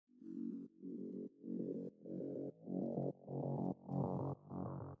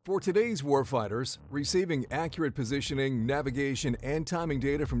For today's warfighters, receiving accurate positioning, navigation, and timing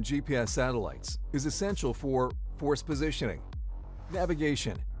data from GPS satellites is essential for force positioning,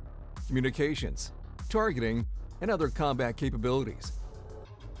 navigation, communications, targeting, and other combat capabilities.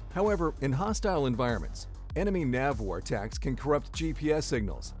 However, in hostile environments, enemy nav war attacks can corrupt GPS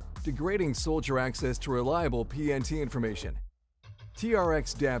signals, degrading soldier access to reliable PNT information.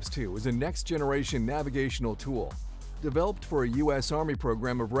 Trx Daps Ii is a next-generation navigational tool developed for a U.S. Army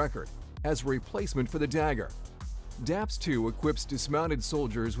program of record as a replacement for the DAGR. Daps Ii equips dismounted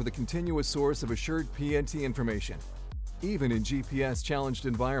soldiers with a continuous source of assured PNT information, even in GPS-challenged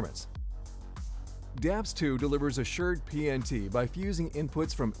environments. Daps Ii delivers assured PNT by fusing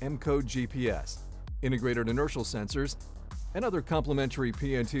inputs from M-Code GPS, integrated inertial sensors, and other complementary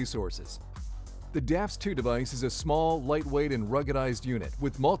PNT sources. The Daps Ii device is a small, lightweight, and ruggedized unit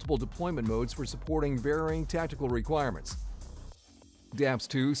with multiple deployment modes for supporting varying tactical requirements.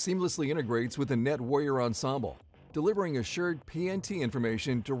 Daps Ii seamlessly integrates with the Net Warrior Ensemble, delivering assured PNT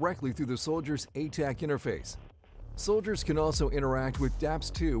information directly through the soldier's ATAC interface. Soldiers can also interact with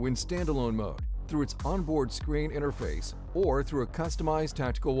Daps Ii in standalone mode through its onboard screen interface or through a customized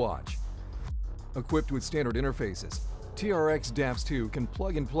tactical watch. Equipped with standard interfaces, Trx Daps Ii can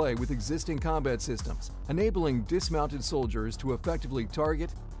plug and play with existing combat systems, enabling dismounted soldiers to effectively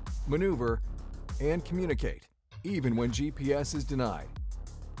target, maneuver, and communicate, even when GPS is denied.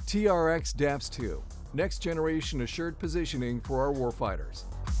 Trx Daps Ii, next-generation assured positioning for our warfighters.